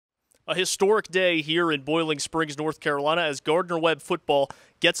A historic day here in Boiling Springs, North Carolina, as Gardner-Webb football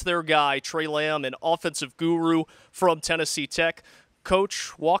gets their guy, Tre Lamb, an offensive guru from Tennessee Tech.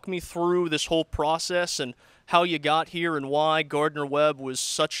 Coach, walk me through this whole process and how you got here and why Gardner-Webb was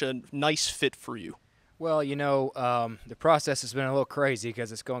such a nice fit for you. Well, you know, the process has been a little crazy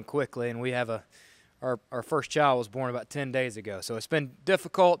because it's going quickly, and we have our first child was born about 10 days ago. So it's been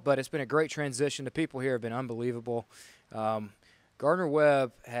difficult, but it's been a great transition. The people here have been unbelievable.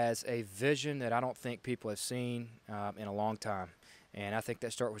 Gardner-Webb has a vision that I don't think people have seen in a long time. And I think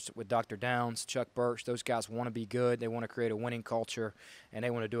that starts with Dr. Downs, Chuck Birch. Those guys want to be good. They want to create a winning culture, and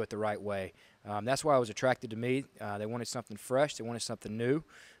they want to do it the right way. That's why I was attracted to me. They wanted something fresh. They wanted something new.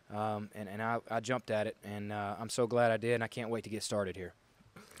 And I jumped at it, and I'm so glad I did, and I can't wait to get started here.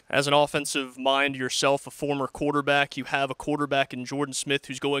 As an offensive mind yourself, a former quarterback, you have a quarterback in Jordan Smith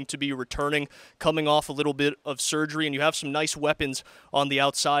who's going to be returning, coming off a little bit of surgery, and you have some nice weapons on the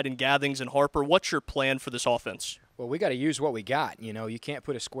outside in Gathings and Harper. What's your plan for this offense? Well, we got to use what we got. You know, you can't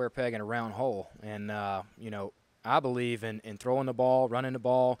put a square peg in a round hole. And, you know, I believe in throwing the ball, running the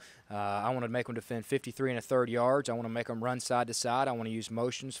ball. I want to make them defend 53 1/3 yards. I want to make them run side to side. I want to use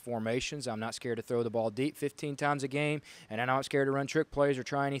motions, formations. I'm not scared to throw the ball deep 15 times a game, and I'm not scared to run trick plays or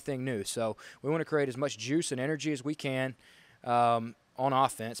try anything new. So we want to create as much juice and energy as we can on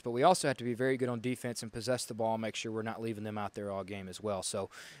offense, but we also have to be very good on defense and possess the ball and make sure we're not leaving them out there all game as well. So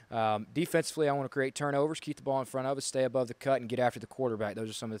defensively, I want to create turnovers, keep the ball in front of us, stay above the cut, and get after the quarterback.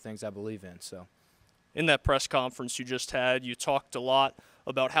 Those are some of the things I believe in. So. In that press conference you just had, you talked a lot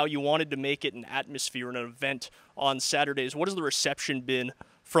about how you wanted to make it an atmosphere and an event on Saturdays. What has the reception been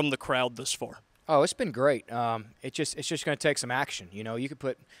from the crowd thus far? Oh, it's been great. It's just going to take some action. You know, you could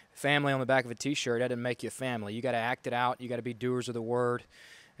put family on the back of a T-shirt. That doesn't make you a family. You got to act it out. You got to be doers of the word,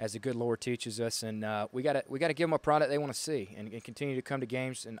 as the good Lord teaches us. And we got to give them a product they want to see, and continue to come to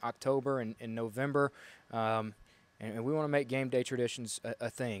games in October and in November. And we want to make game day traditions a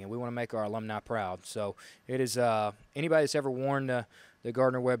thing, and we want to make our alumni proud. So it is anybody that's ever worn the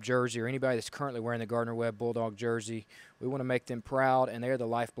Gardner-Webb jersey, or anybody that's currently wearing the Gardner-Webb Bulldog jersey, we want to make them proud, and they're the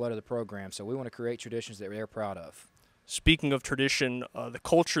lifeblood of the program. So we want to create traditions that they're proud of. Speaking of tradition, the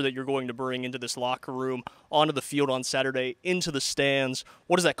culture that you're going to bring into this locker room, onto the field on Saturday, into the stands,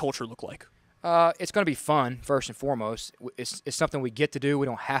 what does that culture look like? It's going to be fun, first and foremost. It's something we get to do. We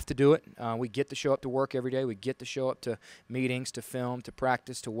don't have to do it. We get to show up to work every day. We get to show up to meetings, to film, to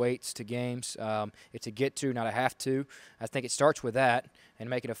practice, to weights, to games. It's a get to, not a have to. I think it starts with that and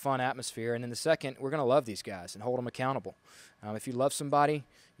make it a fun atmosphere. And then the second, we're going to love these guys and hold them accountable. If you love somebody,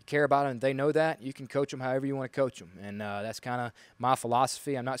 you care about them, and they know that, you can coach them however you want to coach them. And that's kind of my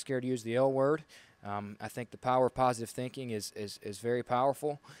philosophy. I'm not scared to use the L word. I think the power of positive thinking is very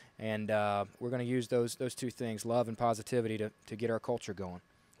powerful, and we're going to use those two things, love and positivity, to get our culture going.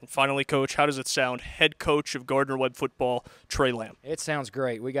 And finally, Coach, how does it sound, head coach of Gardner-Webb football, Tre Lamb? It sounds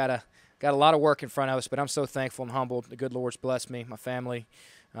great. We got a lot of work in front of us, but I'm so thankful and humbled. The good Lord's blessed me, my family.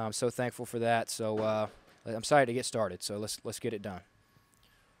 I'm so thankful for that. So I'm excited to get started. So let's get it done.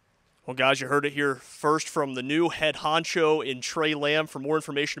 Well, guys, you heard it here first from the new head honcho in Tre Lamb. For more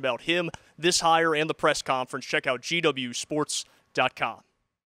information about him, this hire, and the press conference, check out gwsports.com.